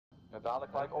En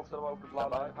dadelijk gelijk overstellen we over de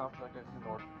blauwe lijn gaan vertrekken richting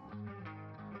noord.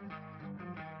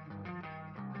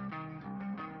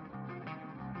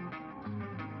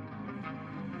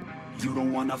 You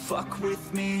don't wanna fuck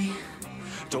with me,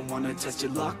 don't wanna test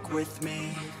your luck with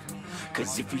me,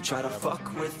 cause if you try to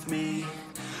fuck with me,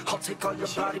 I'll take all your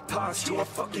body parts to a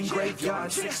fucking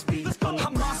graveyard 6 feet under.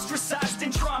 I'm ostracized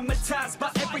and traumatized by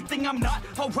everything I'm not.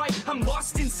 Alright, I'm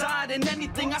lost inside, and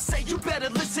anything I say you better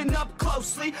listen up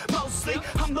closely. Mostly,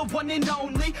 I'm the one and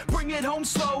only, bring it home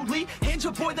slowly. Hand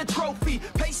your boy the trophy,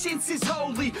 patience is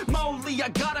holy moly. I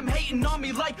got him hating on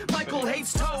me like Michael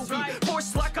hates Toby.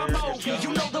 Force like I'm Obi,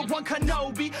 you know the one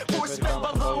Kenobi. Force fed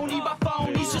baloney by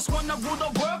phonies, just wanna rule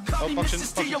the world. Call me Mr.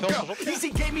 Steel Girl, Easy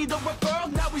gave me the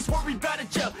referral, now he's worried about a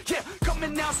jail. Yeah,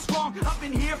 coming out strong, I've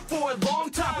been here for a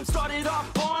long time. Started off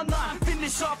online,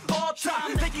 finish off all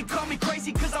time. They can call me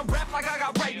crazy cause I rap like I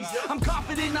got rabies. I'm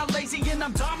confident, not lazy, and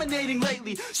I'm dominating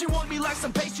lately. She want me like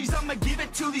some pastries, I'ma give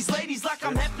it to these ladies like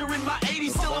I'm Hefner in my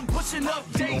 80s. Still I'm pushing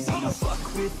up daisies. Don't wanna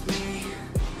fuck with me,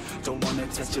 don't wanna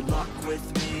test your luck with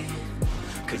me,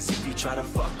 cause if you try to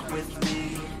fuck with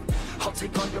me, I'll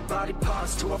take all your body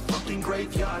parts to a fucking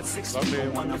graveyard 6 feet.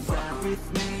 Don't wanna fuck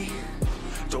with me,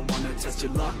 don't wanna test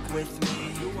your luck with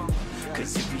me,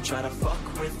 cause if you try to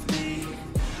fuck with me,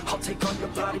 I'll take all your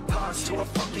body parts to a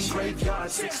fucking graveyard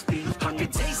 6 feet. I can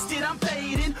taste it, I'm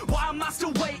fading, why am I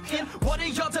still waiting? What are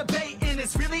y'all debating?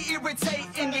 It's really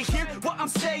irritating. You hear what I'm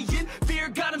saying? Fear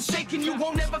got him shaking. You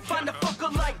won't ever find a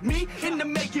fucker like me in the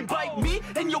making. Bite me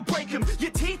and you'll break him,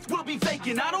 your teeth will be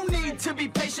vacant. I don't need to be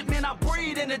patient, man, I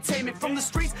breed entertainment. From the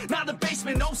streets, now the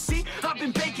basement. Oh, see, I've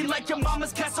been baking like your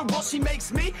mama's casserole. She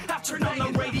makes me, I turn on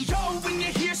the radio when you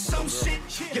hear some shit.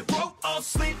 Your throat all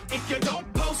slit if you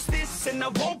don't post this, and I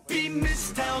won't be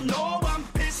missed. Hell no, I'm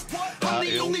pissed. I'm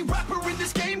the only rapper in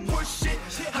this game worth shit.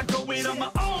 I go it on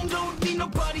my own, don't need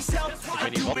nobody's help. I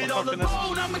do it all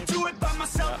alone, I'ma do it by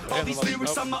myself. All these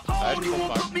lyrics on my own, you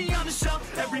won't put me on the shelf.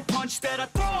 Every punch that I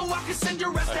throw, I can send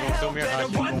your ass to hell. Better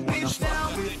run, bitch,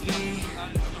 down with me.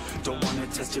 Don't wanna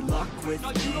test your luck with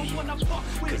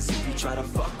me, cause if you try to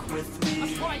fuck with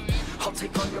me, I'll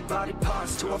take all your body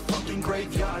parts to a fucking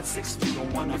graveyard 6 feet.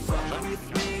 Don't wanna fuck with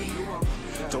me,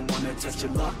 don't wanna test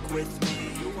your luck with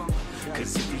me,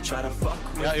 cause if you try to fuck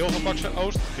with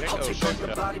me, I'll take all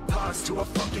your body parts to a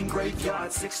fucking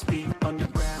graveyard 6 feet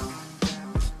underground.